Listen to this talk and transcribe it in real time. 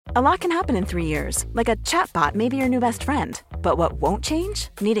A lot can happen in 3 years, like a chatbot may be your new best friend. But what won't change?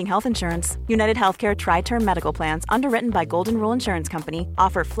 Needing health insurance. United Healthcare Tri-Term Medical Plans, underwritten by Golden Rule Insurance Company,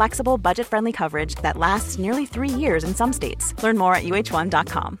 offer flexible, budget-friendly coverage that lasts nearly 3 years in some states. Learn more at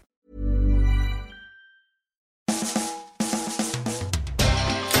uh1.com.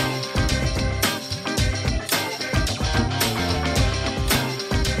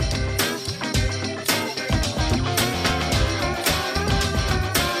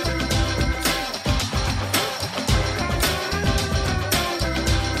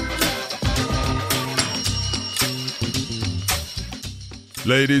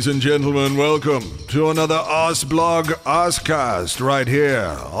 Ladies and gentlemen, welcome to another Arsblog Arscast right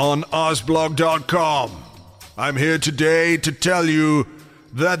here on arsblog.com. I'm here today to tell you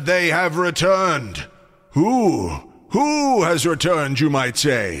that they have returned. Who has returned, you might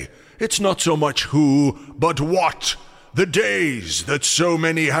say? It's not so much who, but what. The days that so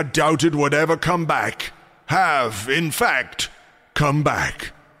many had doubted would ever come back have, in fact, come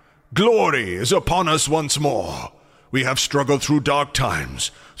back. Glory is upon us once more. We have struggled through dark times,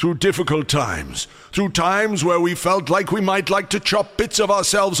 through difficult times, through times where we felt like we might like to chop bits of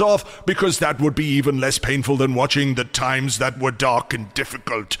ourselves off because that would be even less painful than watching the times that were dark and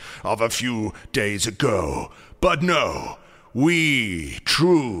difficult of a few days ago. But no, we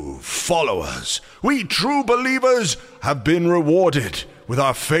true followers, we true believers have been rewarded with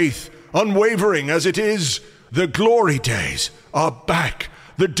our faith, unwavering as it is. The glory days are back,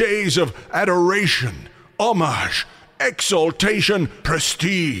 the days of adoration, homage, exaltation,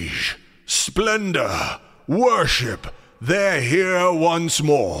 prestige, splendor, worship. They're here once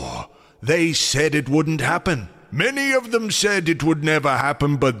more. They said it wouldn't happen. Many of them said it would never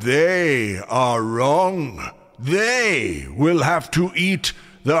happen, but they are wrong. They will have to eat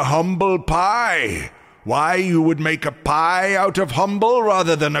the humble pie. Why you would make a pie out of humble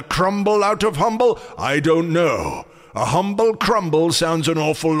rather than a crumble out of humble, I don't know. A humble crumble sounds an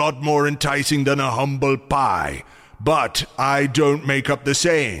awful lot more enticing than a humble pie. But I don't make up the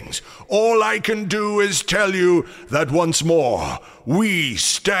sayings. All I can do is tell you that once more, we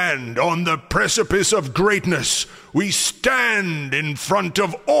stand on the precipice of greatness. We stand in front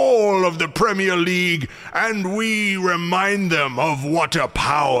of all of the Premier League, and we remind them of what a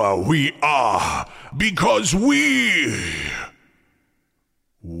power we are. Because we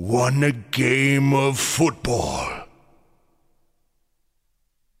won a game of football.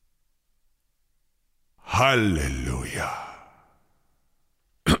 Hallelujah.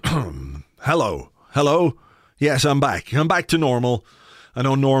 Hello. Yes, I'm back. I'm back to normal. I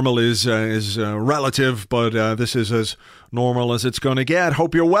know normal is relative, but this is as normal as it's going to get.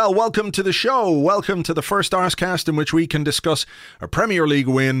 Hope you're well. Welcome to the show. Welcome to the first Arscast in which we can discuss a Premier League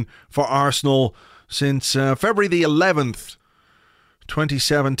win for Arsenal since February the 11th.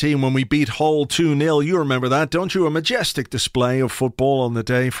 2017, when we beat Hull 2-0. You remember that, don't you? A majestic display of football on the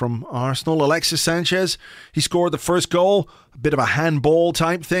day from Arsenal. Alexis Sanchez, he scored the first goal, a bit of a handball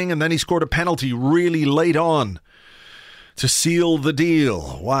type thing, and then he scored a penalty really late on to seal the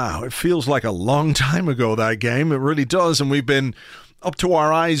deal. Wow, it feels like a long time ago, that game. It really does, and we've been up to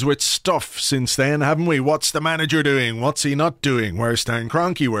our eyes with stuff since then, haven't we? What's the manager doing? What's he not doing? Where's Stan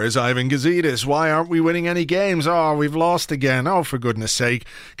Kroenke? Where's Ivan Gazidis? Why aren't we winning any games? Oh, we've lost again. Oh, for goodness sake.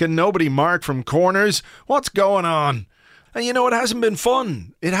 Can nobody mark from corners? What's going on? And you know, it hasn't been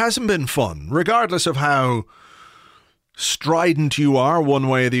fun. It hasn't been fun, regardless of how strident you are one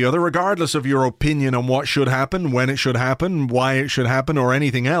way or the other, regardless of your opinion on what should happen, when it should happen, why it should happen, or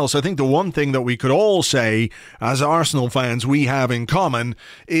anything else. I think the one thing that we could all say as Arsenal fans we have in common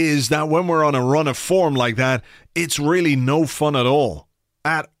is that when we're on a run of form like that, it's really no fun at all.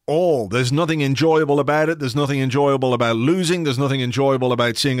 At all. There's nothing enjoyable about it. There's nothing enjoyable about losing. There's nothing enjoyable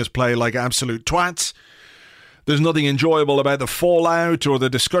about seeing us play like absolute twats. There's nothing enjoyable about the fallout or the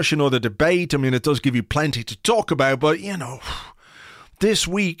discussion or the debate. I mean, it does give you plenty to talk about, but, you know, this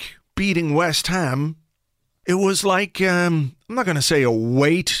week, beating West Ham, it was like, I'm not going to say a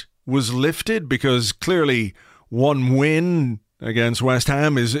weight was lifted, because clearly one win against West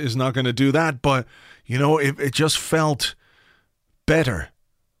Ham is not going to do that, but, you know, it just felt better.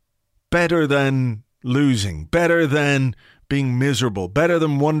 Better than losing. Better than being miserable. Better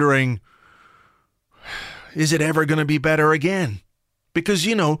than wondering, is it ever going to be better again? Because,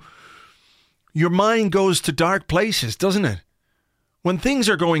 you know, your mind goes to dark places, doesn't it? When things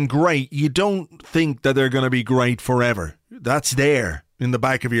are going great, you don't think that they're going to be great forever. That's there in the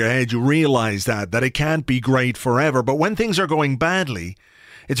back of your head. You realize that it can't be great forever. But when things are going badly,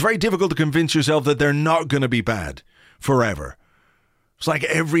 it's very difficult to convince yourself that they're not going to be bad forever. It's like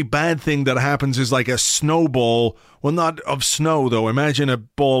every bad thing that happens is like a snowball. Well, not of snow, though. Imagine a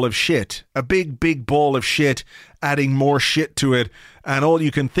ball of shit. A big, big ball of shit, adding more shit to it. And all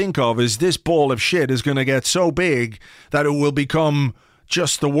you can think of is this ball of shit is going to get so big that it will become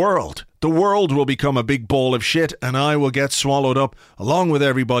just the world. The world will become a big ball of shit, and I will get swallowed up along with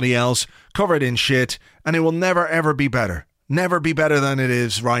everybody else, covered in shit, and it will never, ever be better. Never be better than it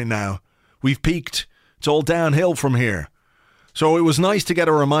is right now. We've peaked. It's all downhill from here. So it was nice to get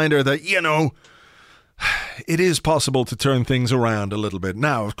a reminder that, it is possible to turn things around a little bit.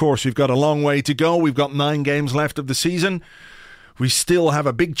 Now, of course, we've got a long way to go. We've got 9 games left of the season. We still have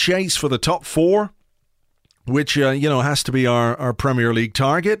a big chase for the top 4, which, has to be our Premier League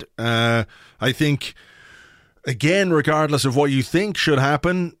target. I think, again, regardless of what you think should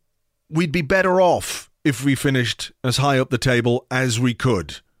happen, we'd be better off if we finished as high up the table as we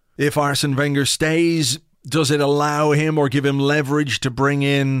could. If Arsene Wenger stays, does it allow him or give him leverage to bring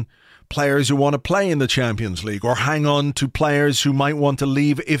in players who want to play in the Champions League, or hang on to players who might want to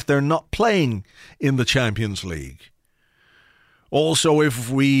leave if they're not playing in the Champions League? Also,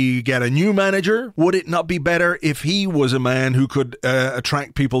 if we get a new manager, would it not be better if he was a man who could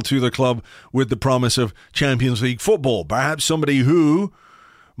attract people to the club with the promise of Champions League football? Perhaps somebody who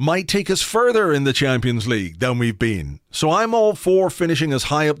might take us further in the Champions League than we've been. So I'm all for finishing as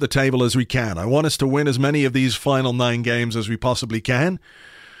high up the table as we can. I want us to win as many of these final 9 games as we possibly can,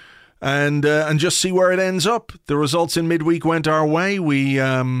 and just see where it ends up. The results in midweek went our way. We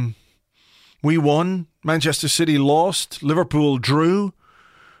won. Manchester City lost. Liverpool drew.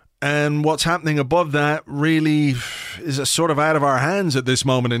 And what's happening above that really is a sort of out of our hands at this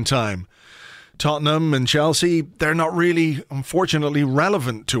moment in time. Tottenham and Chelsea, they're not really, unfortunately,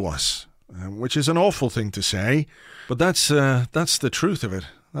 relevant to us, which is an awful thing to say, but that's the truth of it.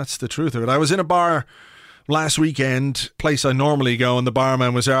 That's the truth of it. I was in a bar last weekend, place I normally go, and the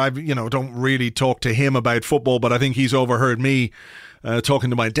barman was there. I, don't really talk to him about football, but I think he's overheard me talking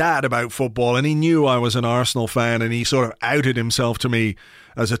to my dad about football, and he knew I was an Arsenal fan, and he sort of outed himself to me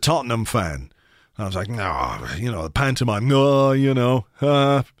as a Tottenham fan. I was like, no, the pantomime,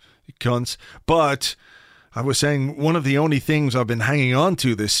 cunts. But I was saying one of the only things I've been hanging on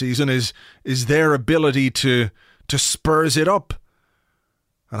to this season is their ability to spurs it up.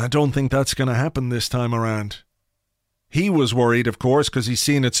 And I don't think that's going to happen this time around. He was worried, of course, because he's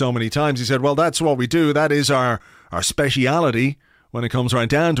seen it so many times. He said, well, that's what we do. That is our speciality. When it comes right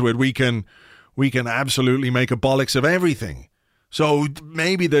down to it, we can absolutely make a bollocks of everything. So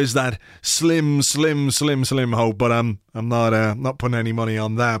maybe there's that slim hope, but I'm not putting any money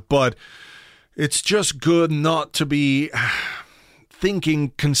on that. But it's just good not to be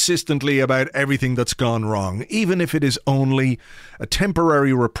thinking consistently about everything that's gone wrong, even if it is only a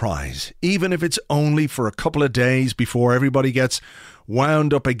temporary reprise, even if it's only for a couple of days before everybody gets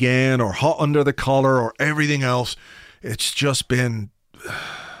wound up again or hot under the collar or everything else. It's just been,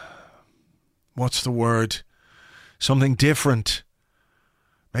 what's the word? Something different.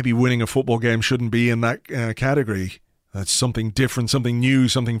 Maybe winning a football game shouldn't be in that category. That's something different, something new,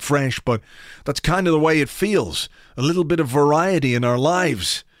 something fresh, but that's kind of the way it feels. A little bit of variety in our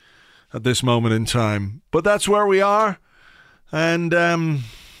lives at this moment in time. But that's where we are, and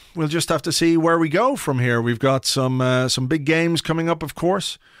we'll just have to see where we go from here. We've got some big games coming up, of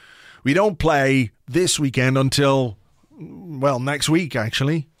course. We don't play this weekend until, next week,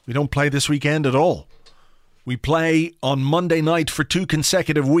 actually. We don't play this weekend at all. We play on Monday night for 2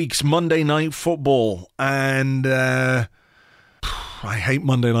 consecutive weeks, Monday Night Football. And I hate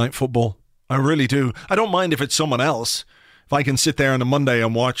Monday Night Football. I really do. I don't mind if it's someone else. If I can sit there on a Monday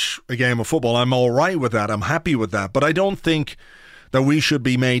and watch a game of football, I'm all right with that. I'm happy with that. But I don't think that we should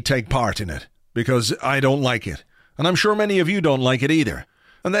be made take part in it, because I don't like it. And I'm sure many of you don't like it either.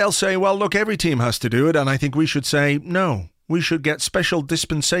 And they'll say, well, look, every team has to do it. And I think we should say, no. We should get special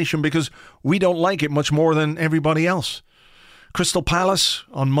dispensation because we don't like it much more than everybody else. Crystal Palace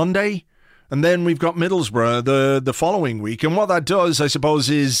on Monday, and then we've got Middlesbrough the following week. And what that does, I suppose,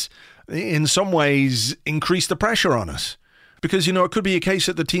 is in some ways increase the pressure on us. Because, it could be a case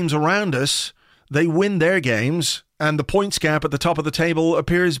that the teams around us, they win their games and the points gap at the top of the table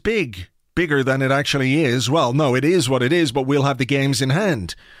appears bigger than it actually is. Well, no, it is what it is, but we'll have the games in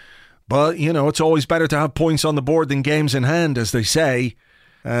hand. But, it's always better to have points on the board than games in hand, as they say.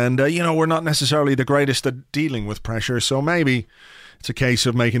 And, we're not necessarily the greatest at dealing with pressure. So maybe it's a case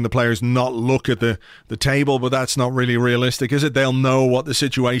of making the players not look at the table, but that's not really realistic, is it? They'll know what the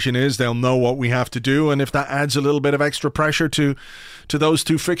situation is. They'll know what we have to do. And if that adds a little bit of extra pressure to those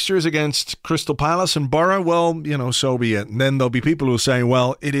two fixtures against Crystal Palace and Borough, well, so be it. And then there'll be people who say,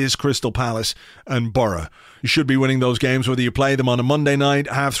 well, it is Crystal Palace and Borough. You should be winning those games whether you play them on a Monday night,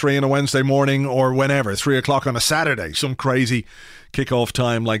 3:30 on a Wednesday morning, or whenever, 3 o'clock on a Saturday, some crazy kickoff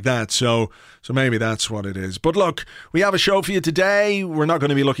time like that. So maybe that's what it is. But look, we have a show for you today. We're not going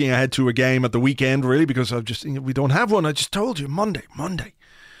to be looking ahead to a game at the weekend, really, because we don't have one. I just told you, Monday.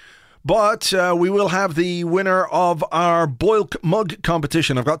 But we will have the winner of our Boilk mug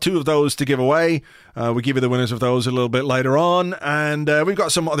competition. I've got 2 of those to give away. We give you the winners of those a little bit later on. And we've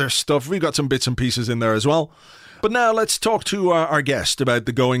got some other stuff. We've got some bits and pieces in there as well. But now let's talk to our guest about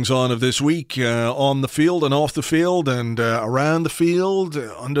the goings-on of this week on the field and off the field and around the field,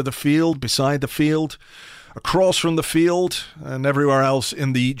 under the field, beside the field, across from the field, and everywhere else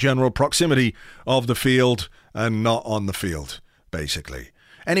in the general proximity of the field and not on the field, basically.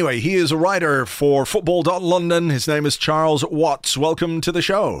 Anyway, he is a writer for Football.London. His name is Charles Watts. Welcome to the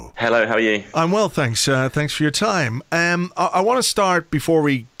show. Hello, how are you? I'm well, thanks. Thanks for your time. I want to start before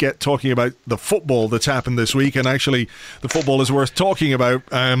we get talking about the football that's happened this week, and actually the football is worth talking about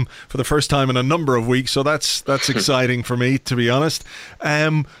for the first time in a number of weeks, so that's exciting for me, to be honest.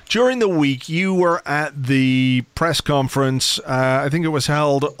 During the week, you were at the press conference, I think it was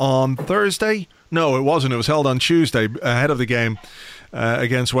held on Thursday? No, it wasn't. It was held on Tuesday, ahead of the game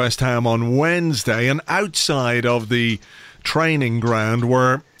against West Ham on Wednesday, and outside of the training ground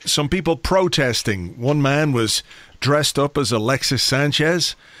were some people protesting. One man was dressed up as Alexis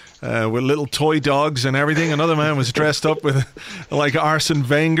Sanchez with little toy dogs and everything. Another man was dressed up with like Arsene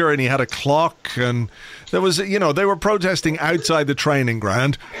Wenger, and he had a clock, and there was, they were protesting outside the training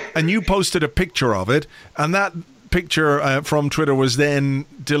ground, and you posted a picture of it, and that picture from Twitter was then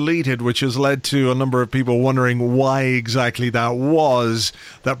deleted, which has led to a number of people wondering why exactly that was,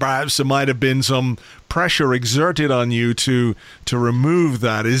 that perhaps there might have been some pressure exerted on you to remove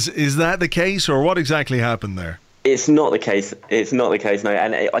that. Is that the case, or what exactly happened there? It's not the case. It's not the case, no.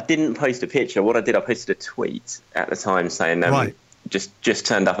 And I didn't post a picture. What I did, I posted a tweet at the time saying right. just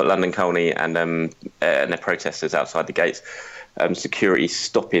turned up at London Colney, and the protesters outside the gates. Security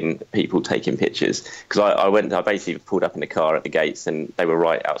stopping people taking pictures, because I basically pulled up in the car at the gates, and they were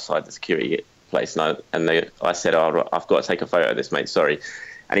right outside the security place, and I said, "Oh, I've got to take a photo of this, mate. Sorry,"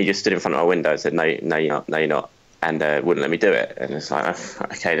 and he just stood in front of my window and said, "No, you're not," and wouldn't let me do it. And it's like,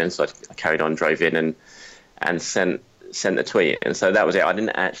 okay, then. So I carried on, drove in, and sent the tweet, and so that was it. I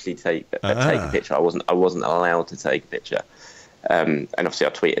didn't actually take a picture. I wasn't allowed to take a picture, and obviously I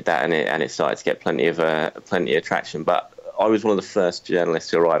tweeted that, and it started to get plenty of traction, but I was one of the first journalists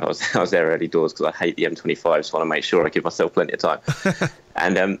to arrive. I was there early doors because I hate the M25, so I want to make sure I give myself plenty of time.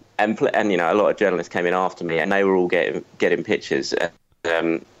 and a lot of journalists came in after me, and they were all getting pictures.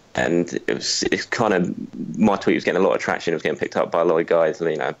 And it's kind of, my tweet was getting a lot of traction. It was getting picked up by a lot of guys,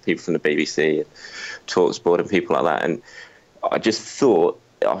 people from the BBC, and TalkSport, and people like that. And I just thought,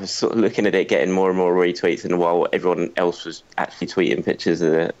 I was sort of looking at it getting more and more retweets, and while everyone else was actually tweeting pictures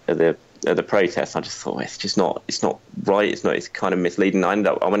of the protest, I just thought it's not right. It's kind of misleading. I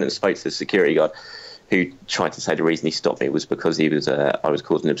went and spoke to the security guard, who tried to say the reason he stopped me was because I was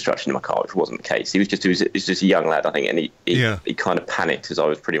causing obstruction in my car, which wasn't the case. He was just a young lad, I think, and he kind of panicked because I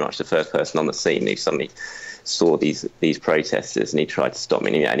was pretty much the first person on the scene. He suddenly saw these protesters, and he tried to stop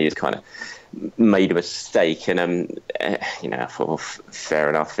me, and he just kind of made a mistake. And I thought, well, fair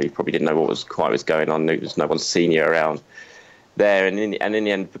enough. He probably didn't know what was going on. There was no one senior around there, and in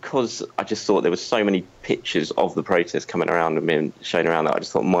the end, because I just thought there were so many pictures of the protests coming around and being shown around, that I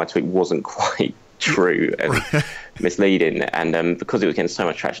just thought my tweet wasn't quite true and misleading, and because it was getting so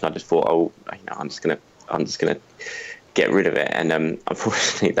much traction, I just thought, I'm just gonna get rid of it, and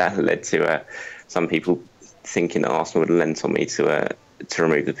unfortunately that led to some people thinking that Arsenal would lent on me to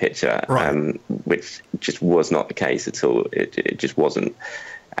remove the picture, which just was not the case at all. It just wasn't,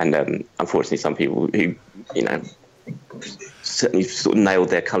 and unfortunately some people who certainly sort of nailed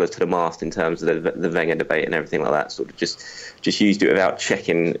their colours to the mast in terms of the Wenger debate and everything like that, sort of just used it without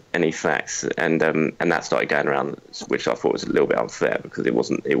checking any facts, and that started going around, which I thought was a little bit unfair, because it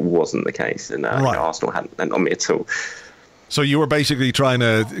wasn't the case, and Arsenal hadn't lent on me at all. So you were basically trying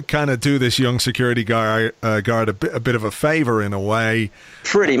to kind of do this young security guard a bit of a favour in a way.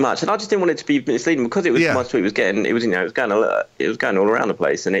 Pretty much, and I just didn't want it to be misleading, because it was my tweet was going all around the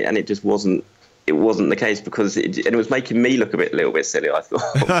place, and it just wasn't it wasn't the case, because it was making me look a little bit silly, I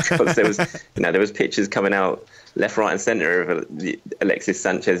thought, because there was pictures coming out left, right, and centre of Alexis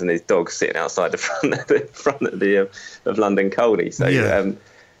Sanchez and his dog sitting outside the front of London Colney. So,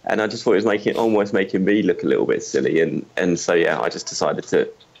 and I just thought it was almost making me look a little bit silly, and so I just decided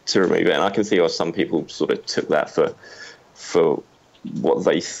to remove it. And I can see how some people sort of took that for what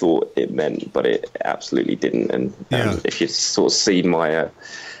they thought it meant, but it absolutely didn't. And if you've sort of seen my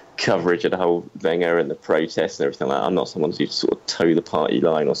coverage of the whole Wenger and the protests and everything like that, I'm not someone who'd sort of toe the party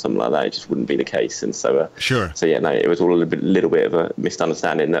line or something like that. It just wouldn't be the case. And so it was all a little bit of a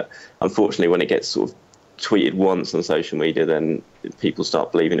misunderstanding, that unfortunately when it gets sort of tweeted once on social media, then people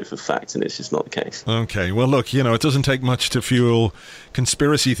start believing it for fact, and it's just not the case. Okay, well look, it doesn't take much to fuel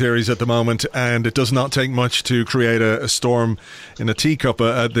conspiracy theories at the moment, and it does not take much to create a storm in a teacup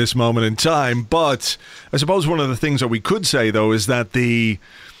at this moment in time. But I suppose one of the things that we could say, though, is that the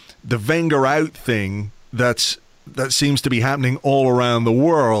Wenger out thing that seems to be happening all around the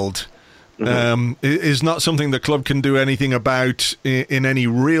world is not something the club can do anything about in any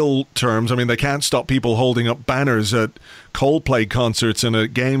real terms. I mean, they can't stop people holding up banners at Coldplay concerts and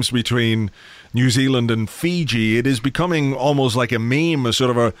at games between New Zealand and Fiji. It is becoming almost like a meme, a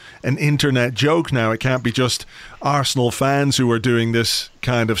sort of an internet joke now. It can't be just Arsenal fans who are doing this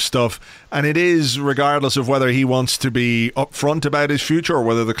kind of stuff. And it is, regardless of whether he wants to be upfront about his future or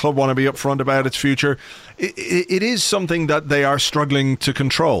whether the club want to be upfront about its future, it is something that they are struggling to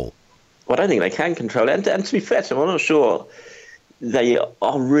control. Well, I don't think they can control it. And to be fair to them, I'm not sure they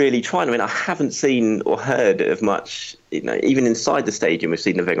are really trying. I mean, I haven't seen or heard of much, even inside the stadium, we've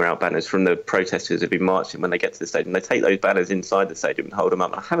seen the Wenger out banners from the protesters who've been marching when they get to the stadium. They take those banners inside the stadium and hold them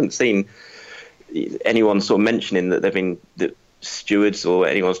up. I haven't seen anyone sort of mentioning that that stewards or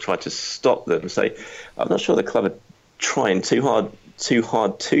anyone's tried to stop them. So I'm not sure the club are trying too hard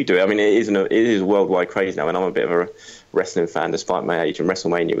to do it. I mean, it is a worldwide craze now, and I'm a bit of a wrestling fan despite my age, and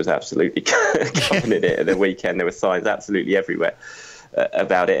WrestleMania was absolutely covering it at the weekend. There were signs absolutely everywhere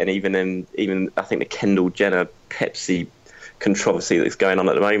about it, and even I think the Kendall Jenner Pepsi controversy that's going on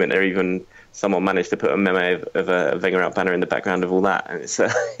at the moment, someone managed to put a memo of a Wenger out banner in the background of all that, and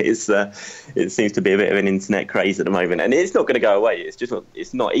it seems to be a bit of an internet craze at the moment, and it's not going to go away.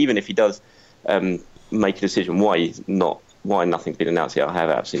 It's not even if he does make a decision why nothing's been announced yet. I have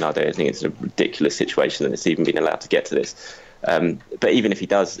absolutely no idea. I think it's a ridiculous situation that it's even been allowed to get to this. But even if he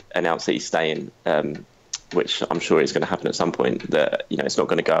does announce that he's staying, which I'm sure is going to happen at some point, that it's not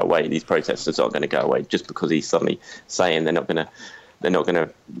going to go away. These protesters aren't going to go away just because he's suddenly saying they're not going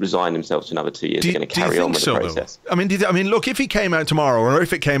to resign themselves to another 2 years. They're going to carry on with the process. I mean, look, if he came out tomorrow, or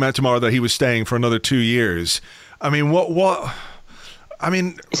if it came out tomorrow that he was staying for another 2 years, I mean, what? I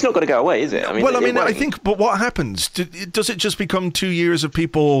mean, it's not going to go away, is it? I think. But what happens? Does it just become 2 years of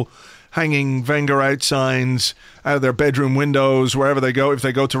people hanging Wenger out signs out of their bedroom windows wherever they go? If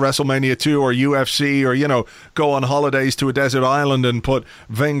they go to WrestleMania 2 or UFC, or go on holidays to a desert island and put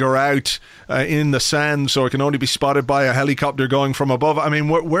Wenger out in the sand so it can only be spotted by a helicopter going from above. I mean,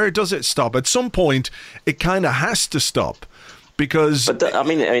 where does it stop? At some point, it kind of has to stop. But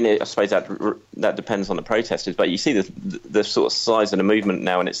I suppose that depends on the protesters. But you see the sort of size of the movement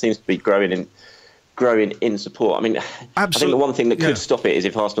now, and it seems to be growing in support. I mean, absolutely. I think the one thing that could stop it is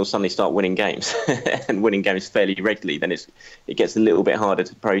if Arsenal suddenly start winning games and winning games fairly regularly. Then it gets a little bit harder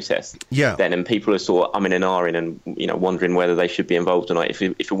to protest. Yeah. Then, and people are sort of umming and ahhing and wondering whether they should be involved or not. If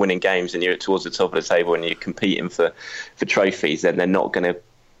you're winning games and you're towards the top of the table and you're competing for trophies, then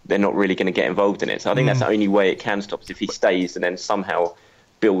they're not really going to get involved in it. So I think that's the only way it can stop, is if he stays and then somehow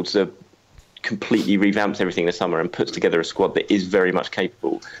completely revamps everything this summer and puts together a squad that is very much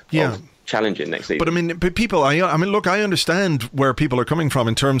capable of challenging next season. But I mean, look, I understand where people are coming from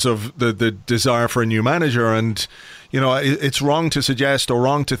in terms of the desire for a new manager, and it's wrong to suggest or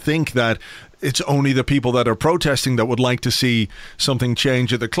wrong to think that it's only the people that are protesting that would like to see something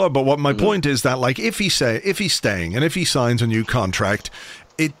change at the club. But what my point is that, like, if he's staying and if he signs a new contract,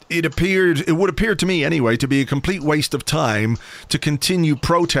 it would appear to me anyway to be a complete waste of time to continue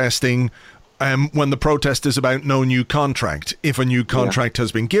protesting when the protest is about no new contract, if a new contract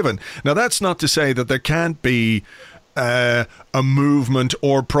has been given. Now, that's not to say that there can't be a movement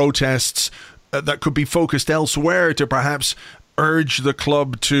or protests that could be focused elsewhere to perhaps urge the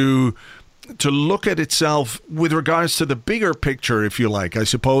club to look at itself with regards to the bigger picture, if you like. I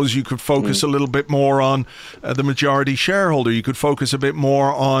suppose you could focus a little bit more on the majority shareholder. You could focus a bit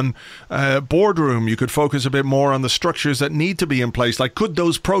more on boardroom. You could focus a bit more on the structures that need to be in place. Like, could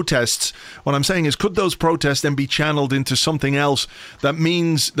those protests, what I'm saying is, could those protests then be channeled into something else that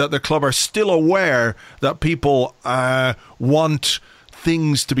means that the club are still aware that people want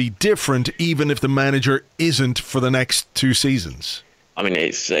things to be different, even if the manager isn't for the next 2 seasons? I mean,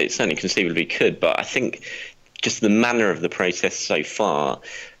 it's certainly conceivably could, but I think just the manner of the process so far,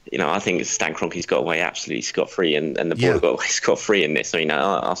 I think Stan Kroenke's got away absolutely scot-free, and the board have got away scot-free in this. I mean,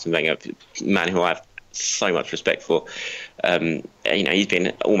 Arsene Wenger, a man who I have so much respect for, he's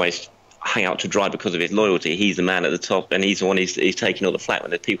been almost hung out to dry because of his loyalty. He's the man at the top, and he's the one who's taking all the flack when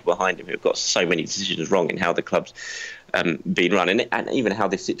there's people behind him who've got so many decisions wrong in how the club's been run, and even how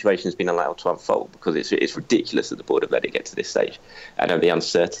this situation has been allowed to unfold, because it's ridiculous that the board have let it get to this stage, and the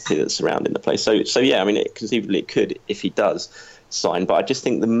uncertainty that's surrounding the place. So yeah, I mean, conceivably it could, if he does sign, but I just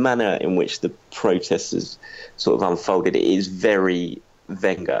think the manner in which the protest has sort of unfolded, it is very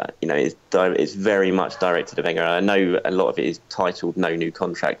Wenger. It's very much directed at Wenger. I know a lot of it is titled "No New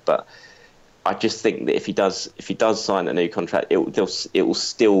Contract," but I just think that if he does sign a new contract, it will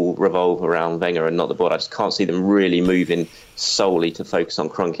still revolve around Wenger and not the board. I just can't see them really moving solely to focus on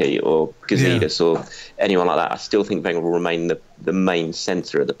Kroenke or Gazidis or anyone like that. I still think Wenger will remain the main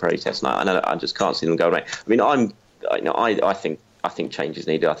centre of the protest. And I just can't see them going away. I mean, I think change is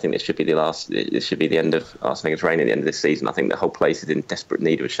needed. I think this should be this should be the end of Arsene Wenger's reign at the end of this season. I think the whole place is in desperate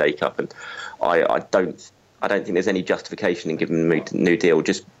need of a shake-up, and I don't think there's any justification in giving them a new deal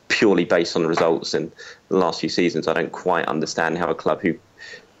just purely based on the results in the last few seasons. I don't quite understand how a club who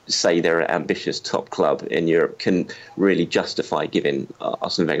say they're an ambitious top club in Europe can really justify giving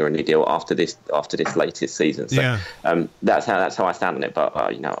Arsene Wenger a new deal after this latest season. So that's how I stand on it. But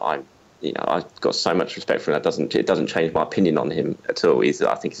I've got so much respect for him. It doesn't change my opinion on him at all.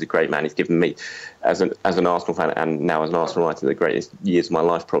 I think he's a great man. He's given me, as an Arsenal fan and now as an Arsenal writer, the greatest years of my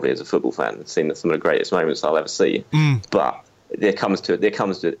life probably as a football fan. I've seen some of the greatest moments I'll ever see. But there comes to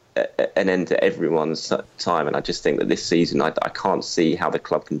an end to everyone's time, and I just think that this season I can't see how the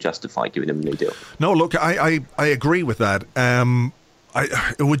club can justify giving him a new deal. No, look, I agree with that.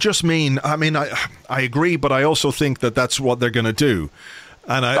 It would just mean, I agree, but I also think that that's what they're going to do.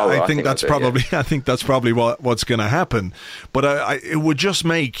 And I think that's probably what's going to happen. But it would just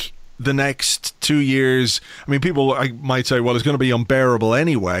make the next 2 years. I mean, people might say, well, it's going to be unbearable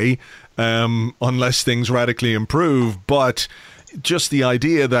anyway, unless things radically improve. But just the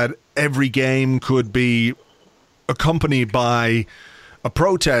idea that every game could be accompanied by a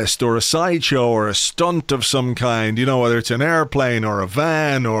protest or a sideshow or a stunt of some kind, whether it's an airplane or a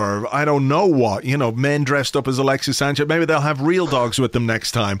van or I don't know what, men dressed up as Alexis Sanchez. Maybe they'll have real dogs with them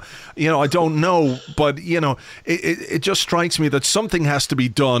next time. I don't know. But, it just strikes me that something has to be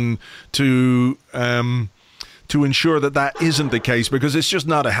done to ensure that isn't the case, because it's just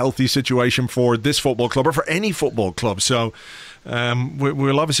not a healthy situation for this football club or for any football club. So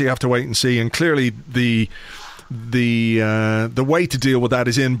we'll obviously have to wait and see. And clearly the way to deal with that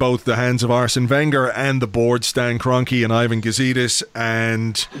is in both the hands of Arsene Wenger and the board, Stan Kroenke and Ivan Gazidis,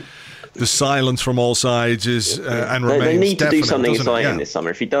 and the silence from all sides is and remains. They need to do something exciting this summer.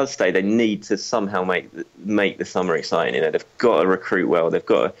 If he does stay, they need to somehow make the summer exciting. They've got to recruit well. They've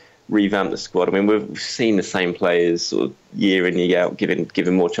got to revamp the squad. I mean, we've seen the same players sort of year in, year out,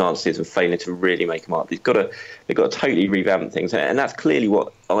 given more chances and failing to really make them up. They've got to totally revamp things, and that's clearly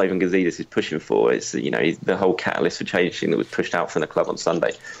what Ivan Gazidis is pushing for. It's the whole catalyst for change thing that was pushed out from the club on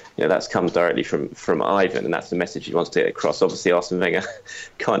Sunday. That's comes directly from Ivan, and that's the message he wants to get across. Obviously, Arsene Wenger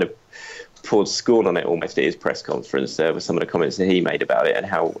kind of poured scorn on it almost at his press conference with some of the comments that he made about it and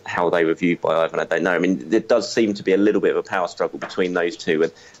how they were viewed by Ivan. I don't know. I mean, there does seem to be a little bit of a power struggle between those two,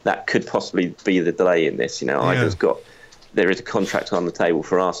 and that could possibly be the delay in this. Ivan's there is a contract on the table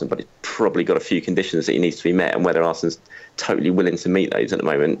for Arsene, but it's probably got a few conditions that he needs to be met, and whether Arsene's totally willing to meet those at the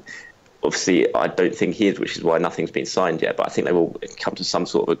moment. Obviously, I don't think he is, which is why nothing's been signed yet, but I think they will come to some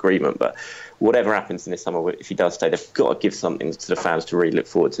sort of agreement. But whatever happens in this summer, if he does stay, they've got to give something to the fans to really look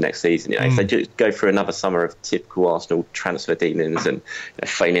forward to next season. If they just go through another summer of typical Arsenal transfer dealings and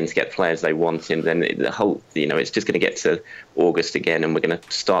failing to get players they want, and then the whole, it's just going to get to August again, and we're going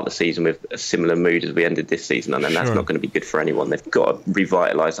to start the season with a similar mood as we ended this season, and then that's not going to be good for anyone. They've got to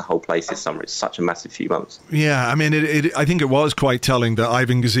revitalise the whole place this summer. It's such a massive few months. Yeah, I mean, I think it was quite telling that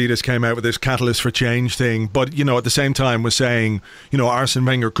Ivan Gazidis came out with this catalyst for change thing, but at the same time was saying, Arsene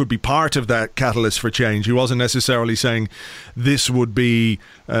Wenger could be part of that catalyst for change. He wasn't necessarily saying this would be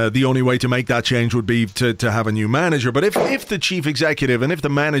the only way to make that change would be to have a new manager. But if the chief executive and if the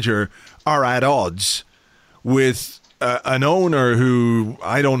manager are at odds with an owner who,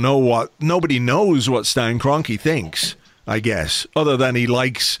 I don't know what, nobody knows what Stan Kroenke thinks, I guess, other than he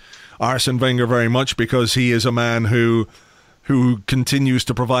likes Arsene Wenger very much because he is a man who who continues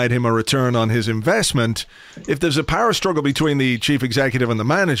to provide him a return on his investment. If there's a power struggle between the chief executive and the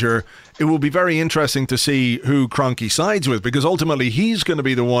manager, it will be very interesting to see who Kroenke sides with, because ultimately he's going to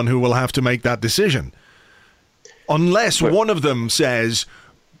be the one who will have to make that decision. Unless one of them says,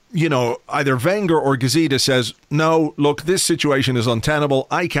 you know, either Wenger or Gazidis says, no, look, this situation is untenable,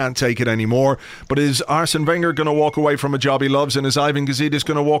 I can't take it anymore. But is Arsene Wenger going to walk away from a job he loves, and is Ivan Gazidis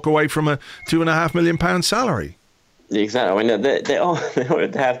going to walk away from a £2.5 million salary? Exactly. I mean,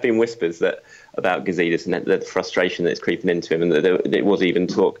 there have been whispers about Gazidis and the frustration that's creeping into him, and that there was even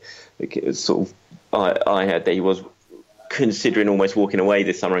talk. It was sort of, I heard that he was considering almost walking away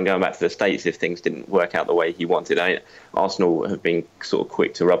this summer and going back to the States if things didn't work out the way he wanted. Arsenal have been sort of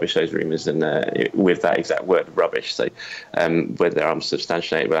quick to rubbish those rumours, and with that exact word, rubbish. So whether they're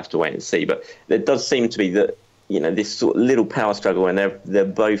unsubstantiated, we'll have to wait and see. But there does seem to be that, you know, this sort of little power struggle, and they're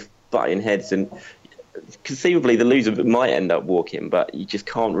both butting heads, and conceivably the loser might end up walking, but you just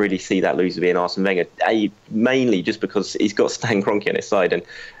can't really see that loser being Arsene Wenger. Mainly just because he's got Stan Kroenke on his side, and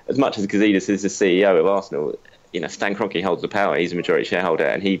as much as Gazidis is the CEO of Arsenal, you know, Stan Kroenke holds the power. He's a majority shareholder,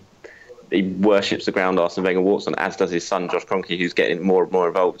 and he worships the ground Arsene Wenger walks on, as does his son Josh Kroenke, who's getting more and more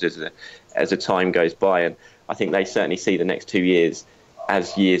involved as the time goes by. And I think they certainly see the next 2 years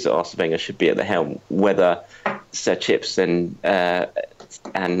as years that Arsene Wenger should be at the helm. Whether Sir Chips and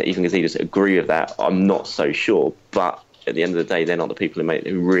even Gazidis agree with that, I'm not so sure. But at the end of the day, they're not the people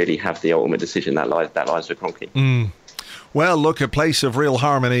who really have the ultimate decision. That lies with Kroenke. Well, look, a place of real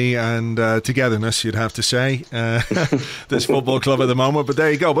harmony and togetherness, you'd have to say, this football club at the moment. But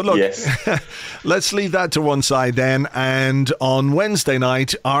there you go. But look, yes. Let's leave that to one side then. And on Wednesday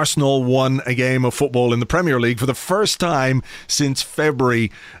night, Arsenal won a game of football in the Premier League for the first time since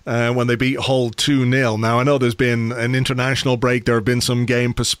February when they beat Hull 2-0. Now, I know there's been an international break. There have been some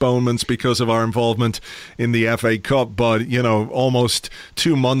game postponements because of our involvement in the FA Cup. But, you know, almost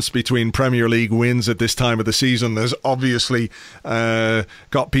 2 months between Premier League wins at this time of the season. There's obviously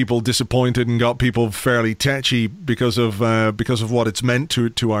got people disappointed and got people fairly tetchy because of what it's meant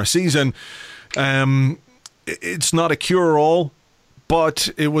to our season. It's not a cure-all, but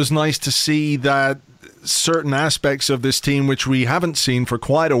it was nice to see that certain aspects of this team, which we haven't seen for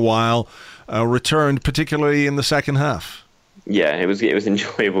quite a while, returned, particularly in the second half. Yeah, it was an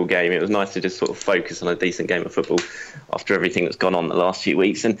enjoyable game. It was nice to just sort of focus on a decent game of football after everything that's gone on the last few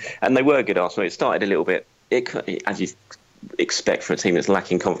weeks, and they were good. Arsenal. It started a little bit, as you expect for a team that's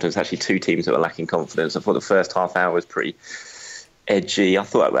lacking confidence. Actually, two teams that were lacking confidence. I thought the first half hour was pretty edgy. I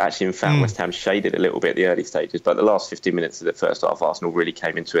thought actually, in fact, West Ham shaded a little bit at the early stages, but the last 15 minutes of the first half, Arsenal really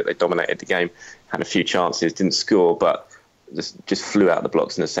came into it. They dominated the game, had a few chances, didn't score, but just flew out the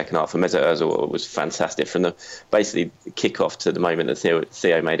blocks in the second half. And Mesut Ozil was fantastic from the kick-off to the moment that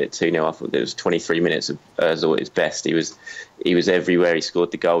Theo made it 2-0. I thought there was 23 minutes of Ozil at his best. He was everywhere. He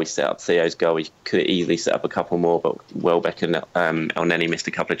scored the goal. He set up Theo's goal. He could have easily set up a couple more, but Welbeck and Elneny missed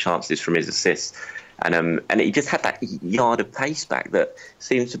a couple of chances from his assists. And he just had that yard of pace back that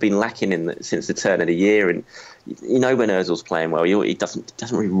seems to have been lacking since the turn of the year. And you know, when Ozil's playing well, he doesn't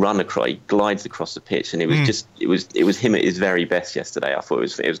really run across. He glides across the pitch, and it was him at his very best yesterday. I thought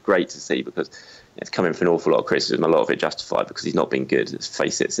it was great to see, because it's coming from an awful lot of criticism, a lot of it justified, because he's not been good. Let's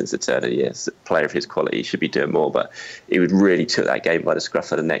face it, since the turn of the year, as a player of his quality, he should be doing more. But he really took that game by the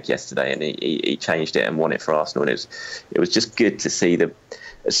scruff of the neck yesterday, and he changed it and won it for Arsenal. And it was just good to see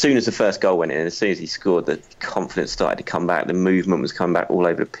as soon as the first goal went in, and as soon as he scored, the confidence started to come back. The movement was coming back all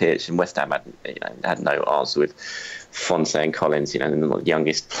over the pitch, and West Ham had no answer with Fonse and Collins, the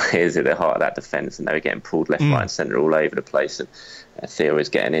youngest players at the heart of that defence, and they were getting pulled left, right, and centre all over the place. And Theo was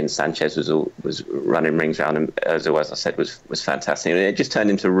getting in. Sanchez was running rings around him. Ozil, as I said, was fantastic, and it just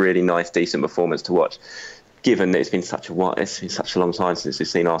turned into a really nice, decent performance to watch. Given that it's been such a long time since we've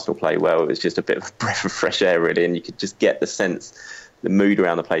seen Arsenal play well, it was just a bit of a breath of fresh air, really, and you could just get the sense, the mood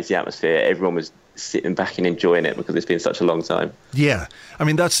around the place, the atmosphere. Everyone was sitting back and enjoying it because it's been such a long time. Yeah, I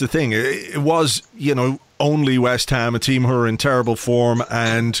mean, that's the thing. It was, only West Ham, a team who are in terrible form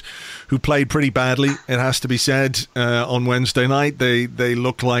and who played pretty badly, it has to be said, on Wednesday night. They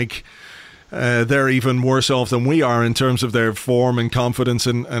look like they're even worse off than we are in terms of their form and confidence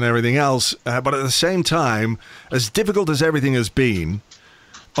and everything else. But at the same time, as difficult as everything has been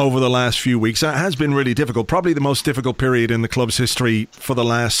over the last few weeks, it has been really difficult. Probably the most difficult period in the club's history for the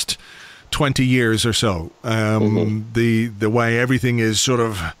last 20 years or so. The way everything is sort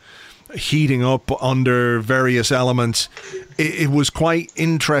of heating up under various elements. It was quite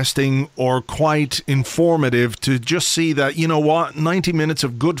interesting or quite informative to just see that, 90 minutes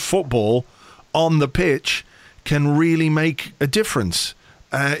of good football on the pitch can really make a difference.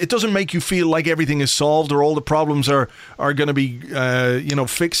 it doesn't make you feel like everything is solved or all the problems are going to be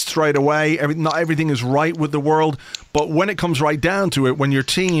fixed straight away. Not everything is right with the world, but when it comes right down to it, when your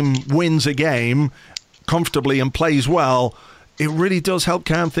team wins a game comfortably and plays well, it really does help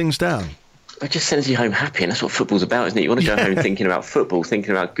calm things down. It just sends you home happy, and that's what football's about, isn't it? You want to go home thinking about football, thinking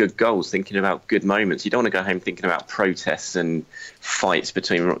about good goals, thinking about good moments. You don't want to go home thinking about protests and fights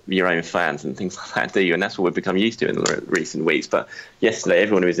between your own fans and things like that, do you? And that's what we've become used to in the recent weeks. But yesterday,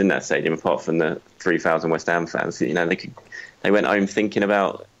 everyone who was in that stadium, apart from the 3,000 West Ham fans, they went home thinking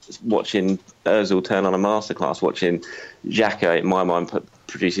about watching Ozil turn on a masterclass, watching Xhaka, in my mind,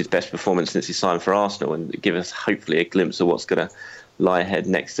 produce his best performance since he signed for Arsenal and give us hopefully a glimpse of what's going to lie ahead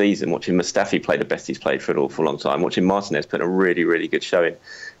next season. Watching Mustafi play the best he's played for an awful long time. Watching Martinez put a really, really good showing,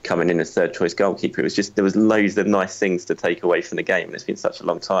 coming in as third choice goalkeeper. It was just, there was loads of nice things to take away from the game, and it's been such a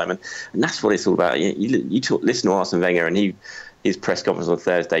long time. And that's what it's all about. Listen to Arsene Wenger, and his press conference on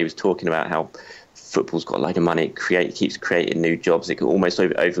Thursday, he was talking about how football's got a load of money, it keeps creating new jobs, it almost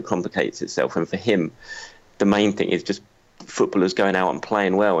overcomplicates itself. And for him, the main thing is just footballers going out and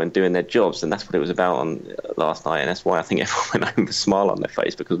playing well and doing their jobs, and that's what it was about on last night. And that's why I think everyone went home with a smile on their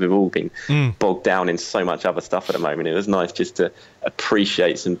face, because we've all been bogged down in so much other stuff at the moment. It was nice just to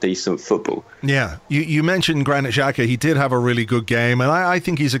appreciate some decent football. Yeah, you mentioned Granit Xhaka. He did have a really good game, and I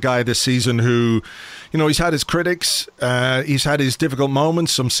think he's a guy this season who, he's had his critics, he's had his difficult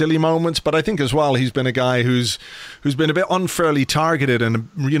moments, some silly moments, but I think as well he's been a guy who's been a bit unfairly targeted and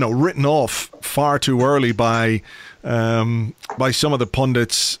written off far too early by some of the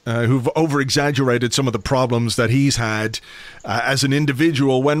pundits who've over-exaggerated some of the problems that he's had as an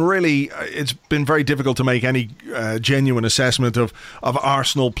individual, when really it's been very difficult to make any genuine assessment of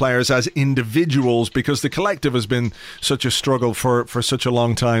Arsenal players as individuals, because the collective has been such a struggle for such a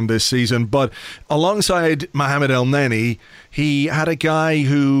long time this season. But alongside Mohamed Elneny, he had a guy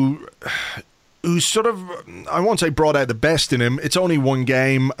who sort of, I won't say brought out the best in him. It's only one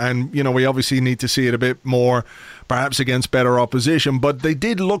game, and we obviously need to see it a bit more, perhaps against better opposition, but they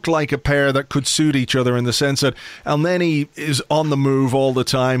did look like a pair that could suit each other, in the sense that Elneny is on the move all the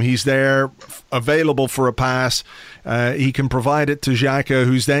time. He's there, available for a pass. He can provide it to Xhaka,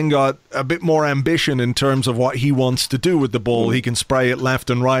 who's then got a bit more ambition in terms of what he wants to do with the ball. He can spray it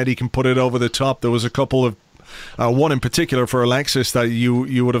left and right. He can put it over the top. There was a couple of one in particular for Alexis that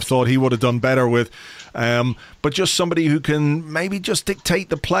you would have thought he would have done better with, but just somebody who can maybe just dictate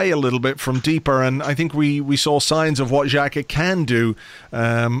the play a little bit from deeper. And I think we saw signs of what Xhaka can do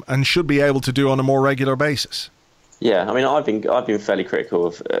and should be able to do on a more regular basis. Yeah, I mean, I've been fairly critical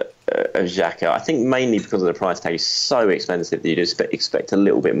of Xhaka. I think mainly because of the price tag is so expensive that you'd expect a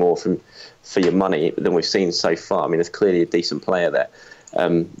little bit more for your money than we've seen so far. I mean, there's clearly a decent player there.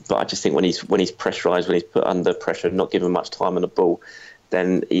 But I just think when he's pressurised, when he's put under pressure, not given much time on the ball,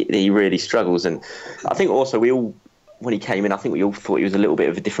 then he really struggles. And I think also when he came in, I think we all thought he was a little bit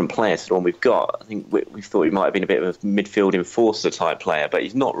of a different player to the one we've got. I think we thought he might have been a bit of a midfield enforcer type player, but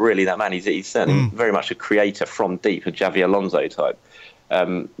he's not really that man. He's certainly very much a creator from deep, a Xavi Alonso type.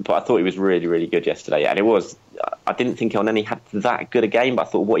 But I thought he was really, really good yesterday. And I didn't think Elneny had that good a game, but I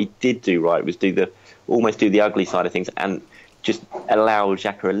thought what he did do right was almost do the ugly side of things and just allow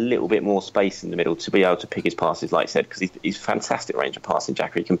Xhaka a little bit more space in the middle to be able to pick his passes, like I said, because he's fantastic range of passing,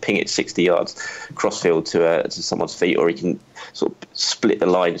 Xhaka. He can ping it 60 yards crossfield to someone's feet, or he can sort of split the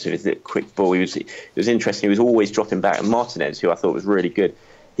lines with his quick ball. It was interesting. He was always dropping back. And Martinez, who I thought was really good,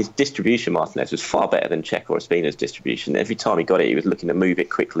 his distribution, Martinez, was far better than Cech or Ospina's distribution. Every time he got it, he was looking to move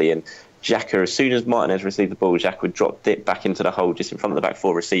it quickly. And Xhaka, as soon as Martinez received the ball, Xhaka would drop it back into the hole just in front of the back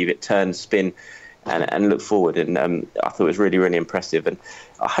four, receive it, turn, spin, and look forward. And I thought it was really, really impressive. And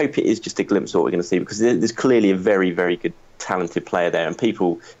I hope it is just a glimpse of what we're going to see, because there's clearly a very, very good, talented player there. And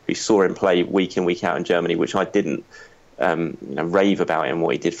people who saw him play week in, week out in Germany, which I didn't, rave about him,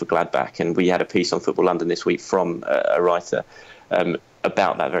 what he did for Gladbach. And we had a piece on Football London this week from a writer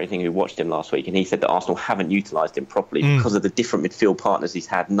about that very thing, who watched him last week. And he said that Arsenal haven't utilised him properly because of the different midfield partners he's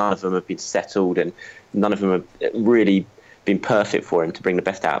had. None of them have been settled, and none of them have really been perfect for him to bring the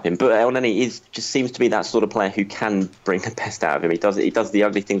best out of him. But Elneny just seems to be that sort of player who can bring the best out of him. He does the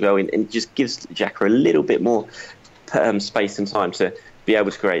ugly things well, and just gives Xhaka a little bit more space and time to be able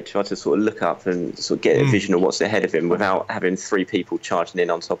to try to sort of look up and sort of get a vision of what's ahead of him without having three people charging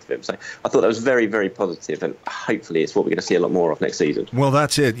in on top of him. So I thought that was very, very positive, and hopefully it's what we're going to see a lot more of next season. Well,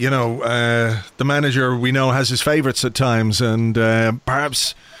 that's it. The manager, we know, has his favourites at times, and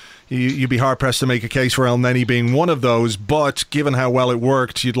perhaps you'd be hard-pressed to make a case for Elneny being one of those, but given how well it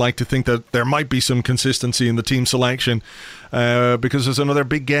worked, you'd like to think that there might be some consistency in the team selection, because there's another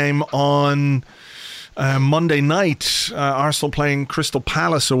big game on Monday night, Arsenal playing Crystal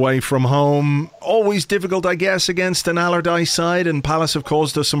Palace away from home. Always difficult, I guess, against an Allardyce side, and Palace have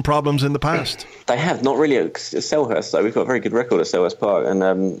caused us some problems in the past. They have, not really at Selhurst, though. We've got a very good record at Selhurst Park.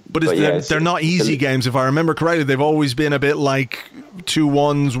 They're not easy games, if I remember correctly. They've always been a bit like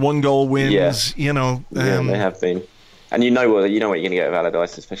 2-1s, 1-goal wins, they have been. And you know what you're going to get with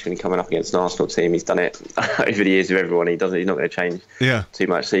Allardyce, especially when you're coming up against an Arsenal team. He's done it over the years with everyone. He's not going to change too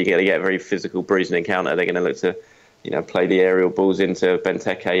much. So you're going to get a very physical, bruising encounter. They're going to look to, play the aerial balls into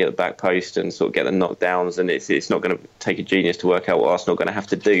Benteke at the back post and sort of get the knockdowns. And it's not going to take a genius to work out what Arsenal are going to have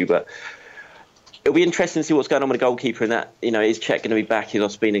to do. But it'll be interesting to see what's going on with the goalkeeper. And that, is Cech going to be back? Is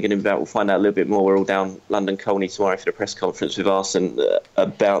Ospina going to be back? We'll find out a little bit more. We're all down London Colney tomorrow for the press conference with Arsene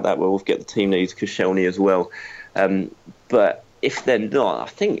about that. We'll get the team news, Koscielny as well. But if they're not, I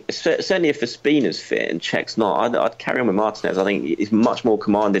think certainly if Ospina's fit and Cech's not, I'd carry on with Martinez. I think he's much more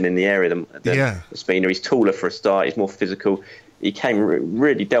commanding in the area than Ospina. He's taller for a start. He's more physical. He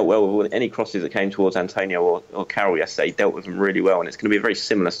really dealt well with any crosses that came towards Antonio or Carroll yesterday. He dealt with them really well, and it's going to be a very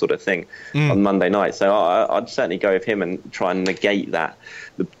similar sort of thing on Monday night. So I'd certainly go with him and try and negate that,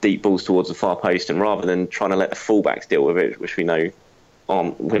 the deep balls towards the far post, and rather than trying to let the fullbacks deal with it, which we know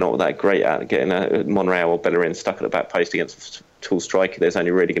we're not that great at, getting a Monreal or Bellerin stuck at the back post against a tall striker. There's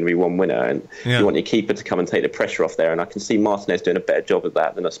only really going to be one winner, and you want your keeper to come and take the pressure off there, and I can see Martinez doing a better job of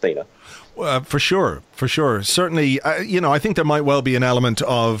that than Ospina. For sure. Certainly, I think there might well be an element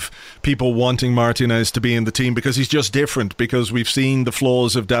of people wanting Martinez to be in the team because he's just different, because we've seen the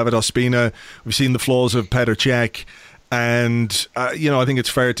flaws of David Ospina, we've seen the flaws of Petr Cech, and I think it's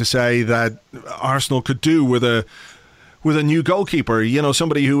fair to say that Arsenal could do with a new goalkeeper,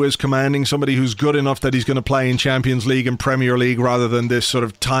 somebody who is commanding, somebody who's good enough that he's going to play in Champions League and Premier League rather than this sort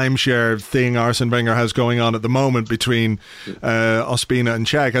of timeshare thing Arsene Wenger has going on at the moment between Ospina and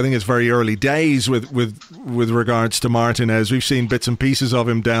Cech. I think it's very early days with regards to Martinez. We've seen bits and pieces of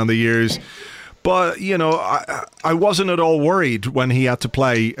him down the years. But, I wasn't at all worried when he had to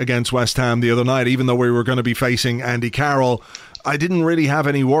play against West Ham the other night, even though we were going to be facing Andy Carroll. I didn't really have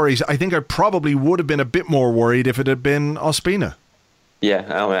any worries. I think I probably would have been a bit more worried if it had been Ospina. Yeah,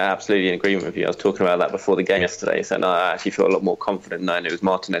 I'm absolutely in agreement with you. I was talking about that before the game yesterday. So I actually feel a lot more confident knowing it was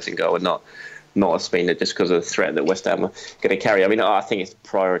Martinez in goal and not Ospina, just because of the threat that West Ham are going to carry. I mean, I think it's a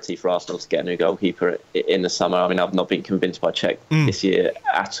priority for Arsenal to get a new goalkeeper in the summer. I mean, I've not been convinced by Cech this year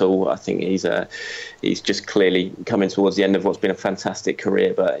at all. I think he's just clearly coming towards the end of what's been a fantastic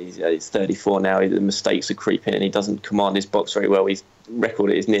career, but he's 34 now. The mistakes are creeping and he doesn't command his box very well. His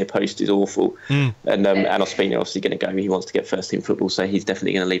record at his near post is awful. And Ospina obviously going to go. He wants to get first team football, so he's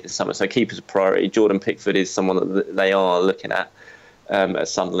definitely going to leave this summer. So keeper's a priority. Jordan Pickford is someone that they are looking at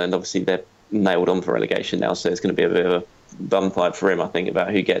Sunderland. Obviously, they're nailed on for relegation now, so it's going to be a bit of a bum fight for him, I think,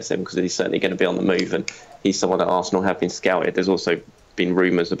 about who gets him, because he's certainly going to be on the move, and he's someone that Arsenal have been scouted. There's also been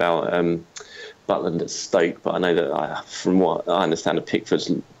rumours about Butland at Stoke, but I know that from what I understand, Pickford's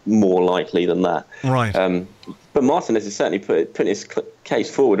more likely than that. Right. But Martinez has certainly put his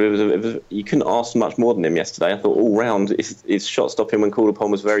case forward. You couldn't ask much more than him yesterday. I thought all round his shot stopping when called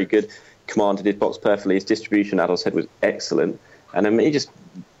upon was very good, commanded his box perfectly. His distribution, as I said, was excellent, and he just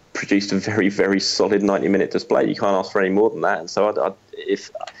produced a very, very solid 90-minute display. You can't ask for any more than that. And so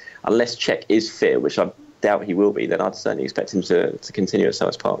unless Cech is fit, which I doubt he will be, then I'd certainly expect him to continue at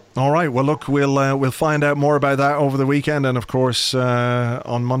Selhurst Park. All right. Well, look, we'll find out more about that over the weekend, and of course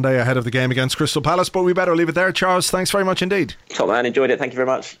on Monday ahead of the game against Crystal Palace. But we better leave it there. Charles, thanks very much indeed. Top man, enjoyed it. Thank you very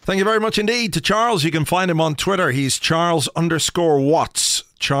much. Thank you very much indeed to Charles. You can find him on Twitter. He's Charles_Watts.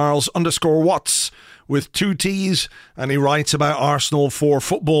 Charles_Watts. With 2 T's, and he writes about Arsenal for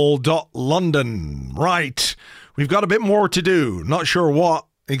football.london. Right, we've got a bit more to do. Not sure what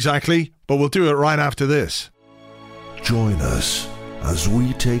exactly, but we'll do it right after this. Join us as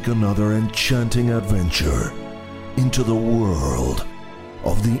we take another enchanting adventure into the world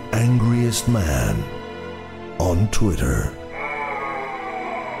of the angriest man on Twitter.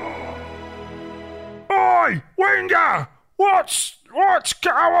 Oi, Wenger! What's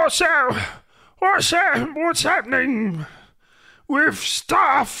happening with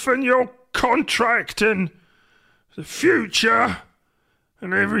stuff and your contract and the future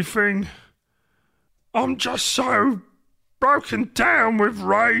and everything? I'm just so broken down with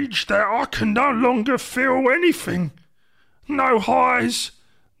rage that I can no longer feel anything. No highs,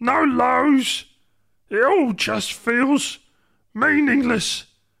 no lows. It all just feels meaningless,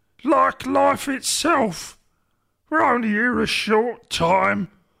 like life itself. We're only here a short time.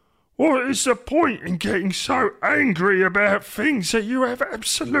 What is the point in getting so angry about things that you have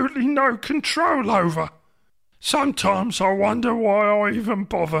absolutely no control over? Sometimes I wonder why I even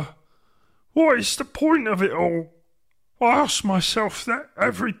bother. What is the point of it all? I ask myself that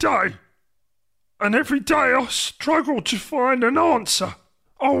every day. And every day I struggle to find an answer.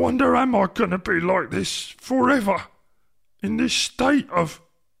 I wonder, am I going to be like this forever? In this state of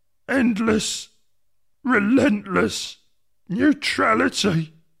endless, relentless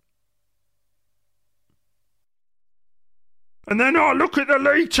neutrality? And then I look at the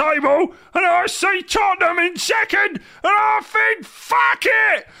league table and I see Tottenham in second and I think, fuck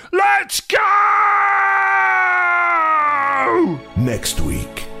it, let's go! Next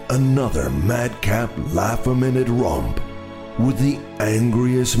week, another madcap laugh-a-minute romp with the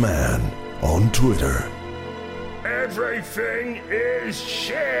angriest man on Twitter. Everything is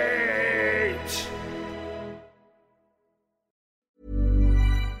shit!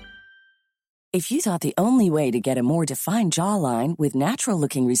 If you thought the only way to get a more defined jawline with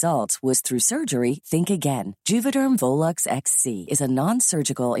natural-looking results was through surgery, think again. Juvederm Volux XC is a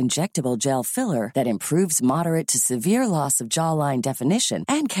non-surgical injectable gel filler that improves moderate to severe loss of jawline definition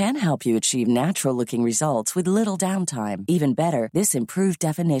and can help you achieve natural-looking results with little downtime. Even better, this improved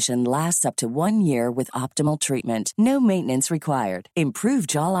definition lasts up to 1 year with optimal treatment. No maintenance required. Improve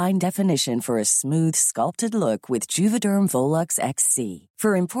jawline definition for a smooth, sculpted look with Juvederm Volux XC.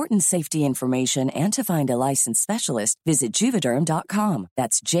 For important safety information and to find a licensed specialist, visit Juvederm.com.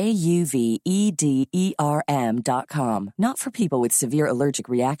 That's JUVEDERM.com. Not for people with severe allergic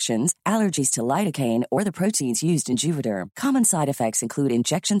reactions, allergies to lidocaine, or the proteins used in Juvederm. Common side effects include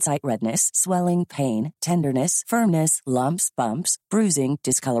injection site redness, swelling, pain, tenderness, firmness, lumps, bumps, bruising,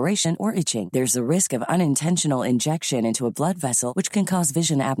 discoloration, or itching. There's a risk of unintentional injection into a blood vessel, which can cause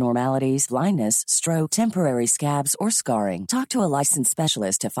vision abnormalities, blindness, stroke, temporary scabs, or scarring. Talk to a licensed specialist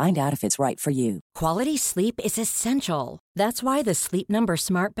to find out if it's right for you. Quality sleep is essential. That's why the Sleep Number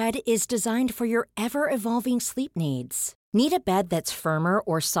Smart Bed is designed for your ever-evolving sleep needs. Need a bed that's firmer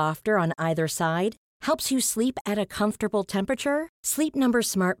or softer on either side? Helps you sleep at a comfortable temperature? Sleep Number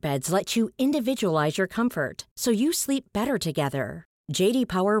Smart Beds let you individualize your comfort, so you sleep better together. J.D.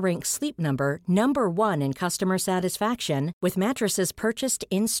 Power ranks Sleep Number number 1 in customer satisfaction with mattresses purchased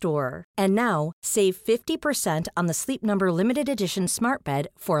in-store. And now, save 50% on the Sleep Number Limited Edition Smart Bed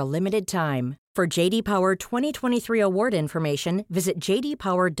for a limited time. For J.D. Power 2023 award information, visit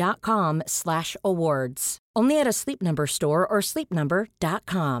jdpower.com/awards. Only at a Sleep Number store or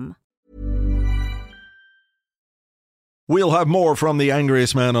sleepnumber.com. We'll have more from the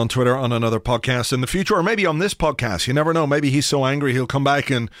angriest man on Twitter on another podcast in the future, or maybe on this podcast. You never know. Maybe he's so angry he'll come back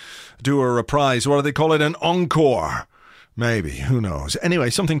and do a reprise. What do they call it? An encore. Maybe. Who knows? Anyway,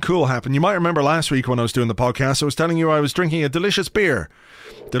 something cool happened. You might remember last week when I was doing the podcast, I was telling you I was drinking a delicious beer.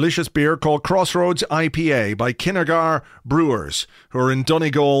 Delicious beer called Crossroads IPA by Kinnegar Brewers, who are in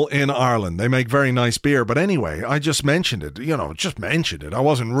Donegal in Ireland. They make very nice beer. But anyway, I just mentioned it. Just mentioned it. I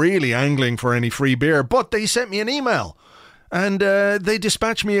wasn't really angling for any free beer, but they sent me an email. And they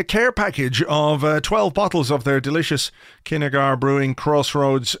dispatched me a care package of 12 bottles of their delicious Kinnegar Brewing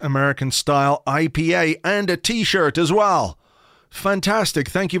Crossroads American Style IPA and a t-shirt as well. Fantastic.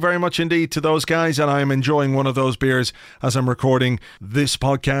 Thank you very much indeed to those guys, and I am enjoying one of those beers as I'm recording this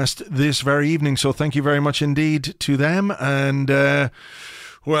podcast this very evening. So thank you very much indeed to them. And,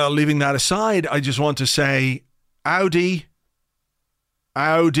 leaving that aside, I just want to say, Audi,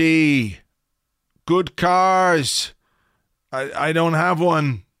 good cars. I don't have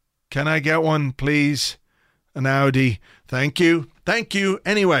one. Can I get one, please? An Audi. Thank you.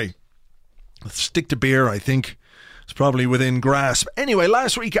 Anyway, let's stick to beer, I think. It's probably within grasp. Anyway,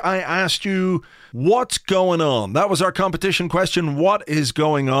 last week I asked you, what's going on? That was our competition question. What is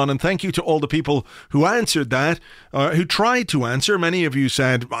going on? And thank you to all the people who answered that, who tried to answer. Many of you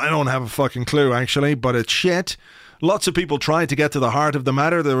said, I don't have a fucking clue, actually, but it's shit. Lots of people tried to get to the heart of the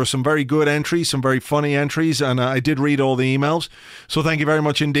matter. There were some very good entries, some very funny entries, and I did read all the emails. So thank you very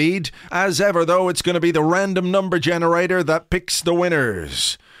much indeed. As ever, though, it's going to be the random number generator that picks the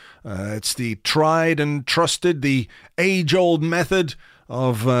winners. It's the tried and trusted, the age-old method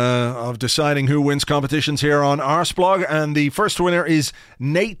of deciding who wins competitions here on Arsblog. And the first winner is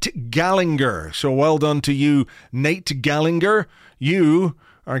Nate Gallinger. So well done to you, Nate Gallinger. You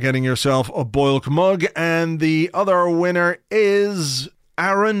are getting yourself a Boilk mug, and the other winner is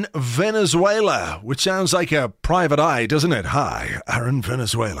Aaron Venezuela, which sounds like a private eye, doesn't it? Hi, Aaron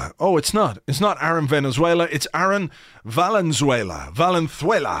Venezuela. Oh, it's not. It's not Aaron Venezuela. It's Aaron Valenzuela.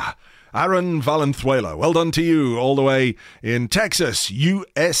 Aaron Valenzuela, well done to you all the way in Texas,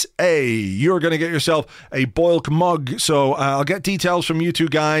 USA. You're going to get yourself a Boilk mug. So I'll get details from you two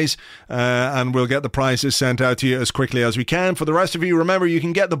guys and we'll get the prizes sent out to you as quickly as we can. For the rest of you, remember, you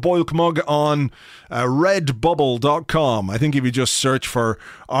can get the Boilk mug on redbubble.com. I think if you just search for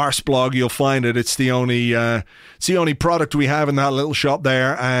Arseblog, you'll find it. It's the only product we have in that little shop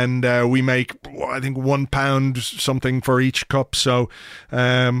there, and we make, I think, £1 something for each cup. So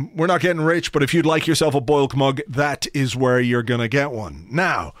we're not getting rich, but if you'd like yourself a Boilk mug, that is where you're going to get one.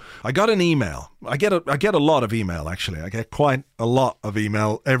 Now, I got an email. I get a lot of email, actually. I get quite a lot of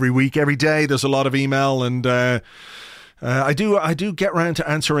email every week, every day. There's a lot of email, and I do get around to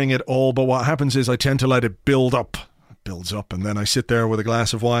answering it all, but what happens is I tend to let it build up. Builds up, and then I sit there with a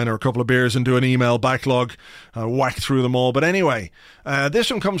glass of wine or a couple of beers and do an email backlog, whack through them all. But anyway,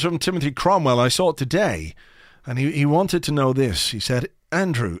 this one comes from Timothy Cromwell. I saw it today, and he wanted to know this. He said,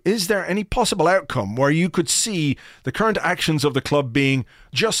 Andrew, is there any possible outcome where you could see the current actions of the club being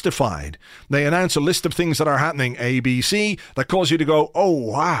justified? They announce a list of things that are happening, A, B, C, that cause you to go, oh,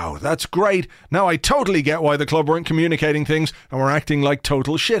 wow, that's great. Now I totally get why the club weren't communicating things and were acting like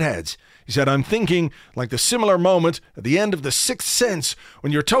total shitheads. He said, I'm thinking like the similar moment at the end of The Sixth Sense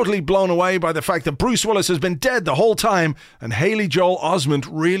when you're totally blown away by the fact that Bruce Willis has been dead the whole time and Haley Joel Osment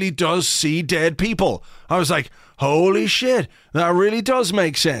really does see dead people. I was like, holy shit, that really does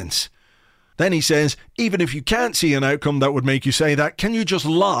make sense. Then he says, even if you can't see an outcome that would make you say that, can you just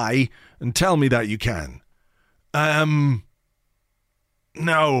lie and tell me that you can? No,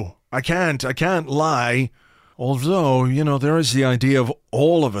 I can't. I can't lie. Although, there is the idea of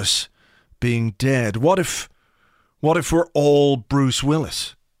all of us being dead. What if we're all Bruce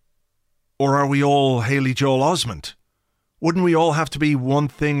Willis? Or are we all Haley Joel Osment? Wouldn't we all have to be one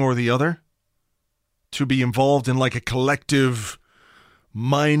thing or the other to be involved in like a collective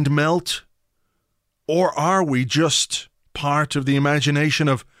mind melt? Or are we just part of the imagination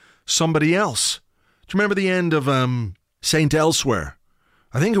of somebody else? Do you remember the end of Saint Elsewhere?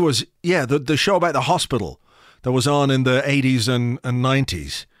 I think it was, the show about the hospital that was on in the 80s and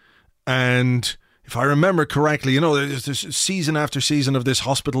 90s. And if I remember correctly, there's this season after season of this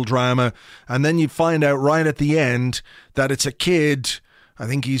hospital drama, and then you find out right at the end that it's a kid. I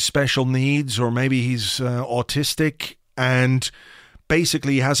think he's special needs, or maybe he's autistic, and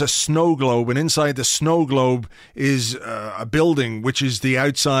basically has a snow globe, and inside the snow globe is a building, which is the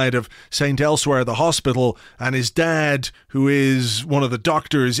outside of St. Elsewhere, the hospital, and his dad, who is one of the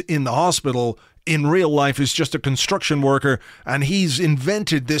doctors in the hospital, in real life is just a construction worker, and he's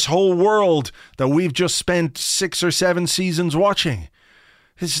invented this whole world that we've just spent 6 or 7 seasons watching.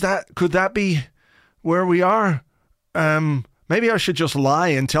 Could that be where we are? Maybe I should just lie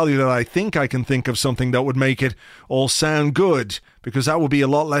and tell you that I think I can think of something that would make it all sound good, because that would be a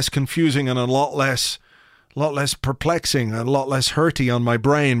lot less confusing and a lot less perplexing, and a lot less hurty on my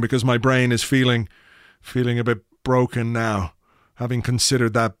brain, because my brain is feeling a bit broken now, having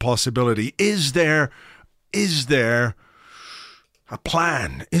considered that possibility. Is there a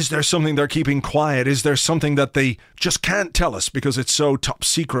plan? Is there something they're keeping quiet? Is there something that they just can't tell us because it's so top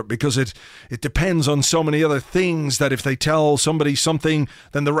secret, because it depends on so many other things that if they tell somebody something,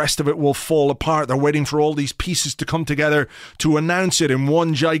 then the rest of it will fall apart? They're waiting for all these pieces to come together to announce it in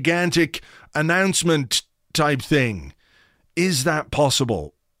one gigantic announcement type thing. Is that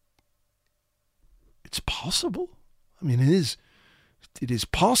possible? It's possible. I mean, it is. It is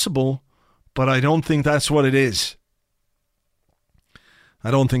possible, but I don't think that's what it is. I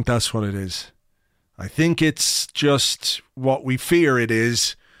don't think that's what it is. I think it's just what we fear it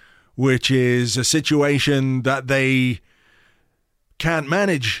is, which is a situation that they can't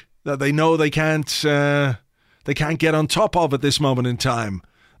manage, that they know they can't get on top of at this moment in time.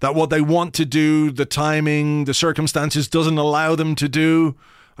 That what they want to do, the timing, the circumstances doesn't allow them to do.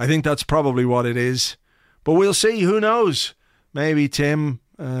 I think that's probably what it is. But we'll see. Who knows? Maybe, Tim,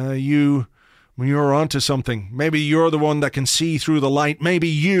 you're onto something. Maybe you're the one that can see through the light. Maybe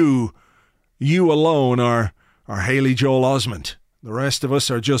you alone are Haley Joel Osment. The rest of us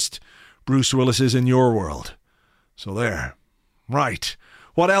are just Bruce Willises in your world. So there. Right.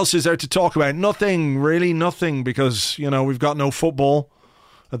 What else is there to talk about? Nothing, really nothing, because, we've got no football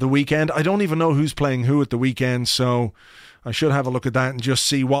at the weekend. I don't even know who's playing who at the weekend, so I should have a look at that and just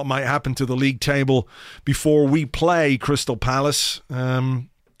see what might happen to the league table before we play Crystal Palace.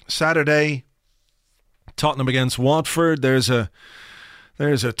 Saturday, Tottenham against Watford. There's a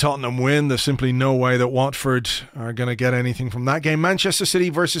Tottenham win. There's simply no way that Watford are going to get anything from that game. Manchester City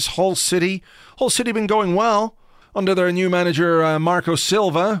versus Hull City. Hull City been going well under their new manager, Marco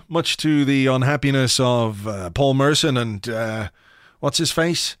Silva, much to the unhappiness of Paul Merson and what's his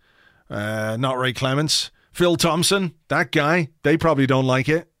face? Not Ray Clements. Phil Thompson, that guy, they probably don't like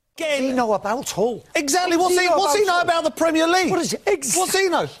it. What's he know about Hull? Exactly. What's he know about the Premier League? What is it? What's he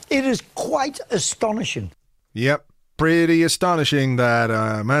know? It is quite astonishing. Yep. Pretty astonishing that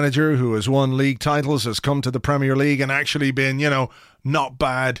a manager who has won league titles has come to the Premier League and actually been, not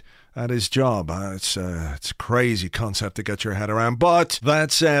bad at his job. It's a crazy concept to get your head around. But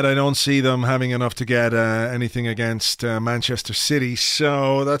that said, I don't see them having enough to get anything against Manchester City.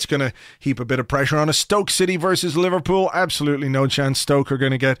 So that's going to heap a bit of pressure on us. Stoke City versus Liverpool. Absolutely no chance Stoke are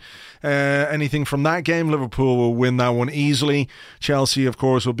going to get anything from that game. Liverpool will win that one easily. Chelsea, of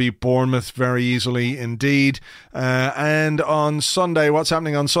course, will beat Bournemouth very easily indeed. And on Sunday, what's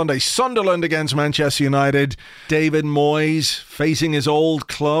happening on Sunday? Sunderland against Manchester United. David Moyes facing his old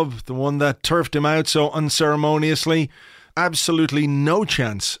club, the one that turfed him out so unceremoniously. Absolutely no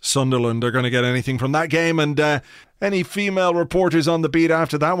chance Sunderland are going to get anything from that game, and any female reporters on the beat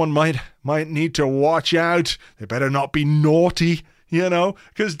after that one might need to watch out. They better not be naughty,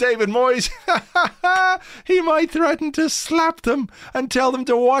 because David Moyes, he might threaten to slap them and tell them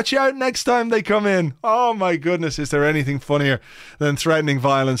to watch out next time they come in. Oh my goodness, is there anything funnier than threatening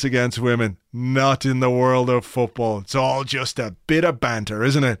violence against women? Not in the world of football. It's all just a bit of banter,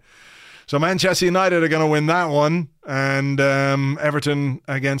 isn't it? So Manchester United are going to win that one, and Everton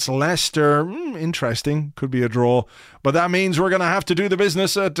against Leicester, interesting, could be a draw, but that means we're going to have to do the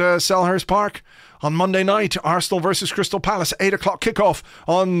business at Selhurst Park on Monday night. Arsenal versus Crystal Palace, 8 o'clock kickoff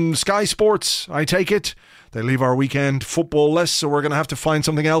on Sky Sports, I take it. They leave our weekend football list, so we're going to have to find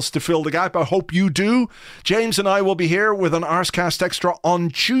something else to fill the gap. I hope you do. James and I will be here with an Arscast Extra on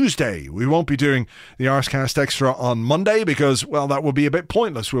Tuesday. We won't be doing the Arscast Extra on Monday because, well, that will be a bit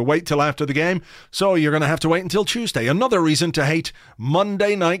pointless. We'll wait till after the game, so you're going to have to wait until Tuesday. Another reason to hate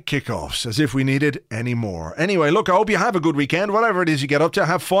Monday night kickoffs, as if we needed any more. Anyway, look, I hope you have a good weekend. Whatever it is you get up to,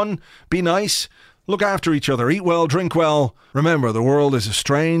 have fun, be nice. Look after each other, eat well, drink well. Remember, the world is a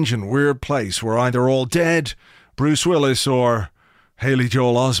strange and weird place. We're either all dead, Bruce Willis, or Haley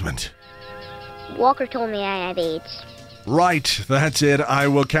Joel Osment. Walker told me I have AIDS. Right, that's it. I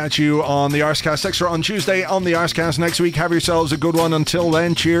will catch you on the Arscast Extra on Tuesday, on the Arscast next week. Have yourselves a good one. Until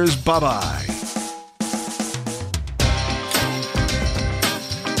then, cheers, bye-bye.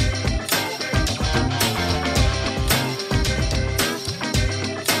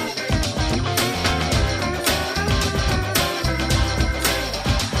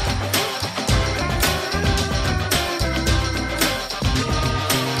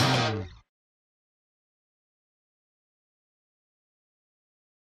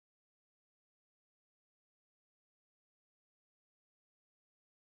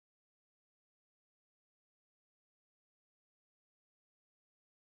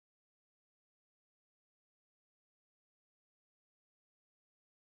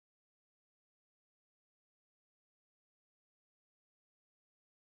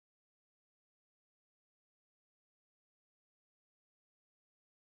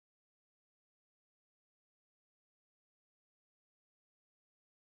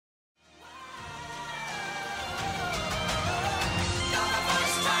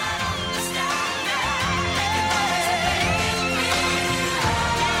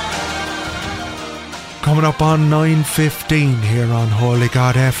 Coming up on 9:15 here on Holy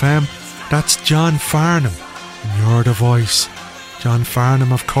God FM, that's John Farnham, and you're the voice. John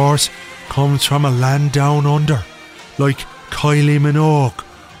Farnham, of course, comes from a land down under, like Kylie Minogue,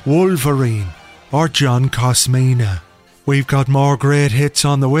 Wolverine, or John Cosmina. We've got more great hits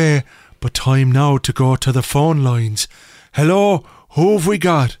on the way, but time now to go to the phone lines. Hello, who have we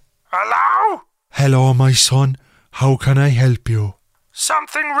got? Hello? Hello, my son. How can I help you?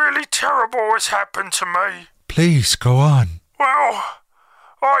 Something really terrible has happened to me. Please, go on. Well,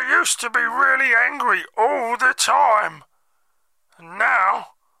 I used to be really angry all the time. And now,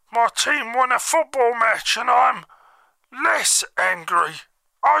 my team won a football match and I'm less angry.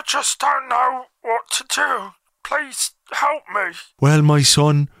 I just don't know what to do. Please help me. Well, my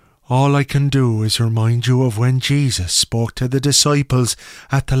son, all I can do is remind you of when Jesus spoke to the disciples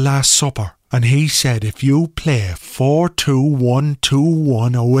at the Last Supper. And he said if you play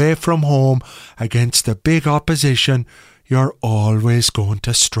 4-2-1-2-1 away from home against the big opposition, you're always going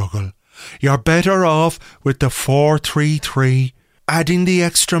to struggle. You're better off with the 4-3-3, adding the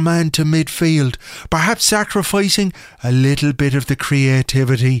extra man to midfield, perhaps sacrificing a little bit of the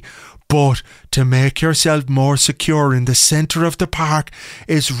creativity, but to make yourself more secure in the centre of the park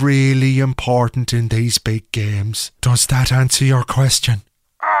is really important in these big games. Does that answer your question?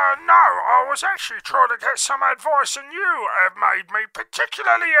 No, I was actually trying to get some advice, and you have made me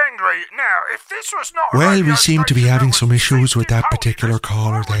particularly angry. Now, if this was not... Well, we seem to be having some issues with that particular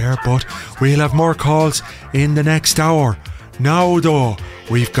caller there, but we'll have more calls in the next hour. Now, though,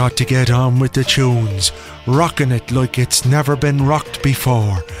 we've got to get on with the tunes, rocking it like it's never been rocked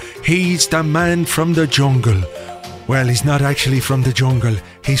before. He's the man from the jungle. Well, he's not actually from the jungle.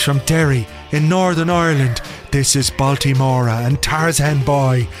 He's from Derry in Northern Ireland. This is Baltimora and Tarzan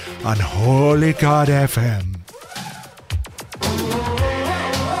Boy on Holy God FM.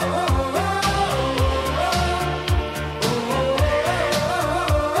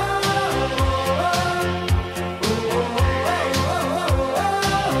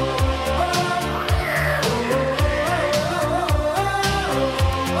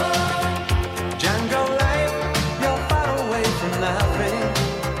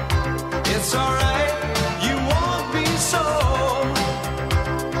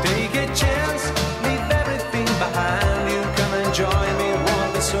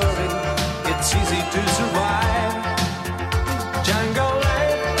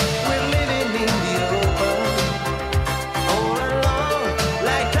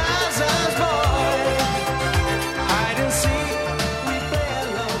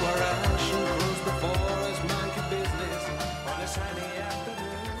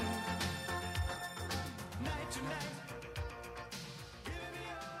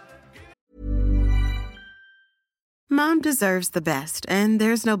 Mom deserves the best, and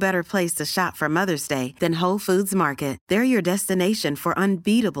there's no better place to shop for Mother's Day than Whole Foods Market. They're your destination for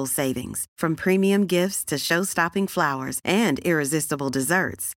unbeatable savings, from premium gifts to show-stopping flowers and irresistible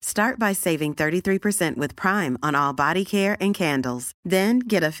desserts. Start by saving 33% with Prime on all body care and candles. Then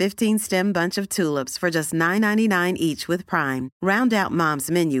get a 15-stem bunch of tulips for just $9.99 each with Prime. Round out Mom's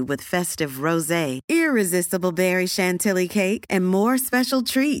menu with festive rosé, irresistible berry chantilly cake, and more special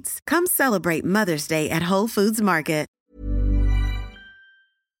treats. Come celebrate Mother's Day at Whole Foods Market.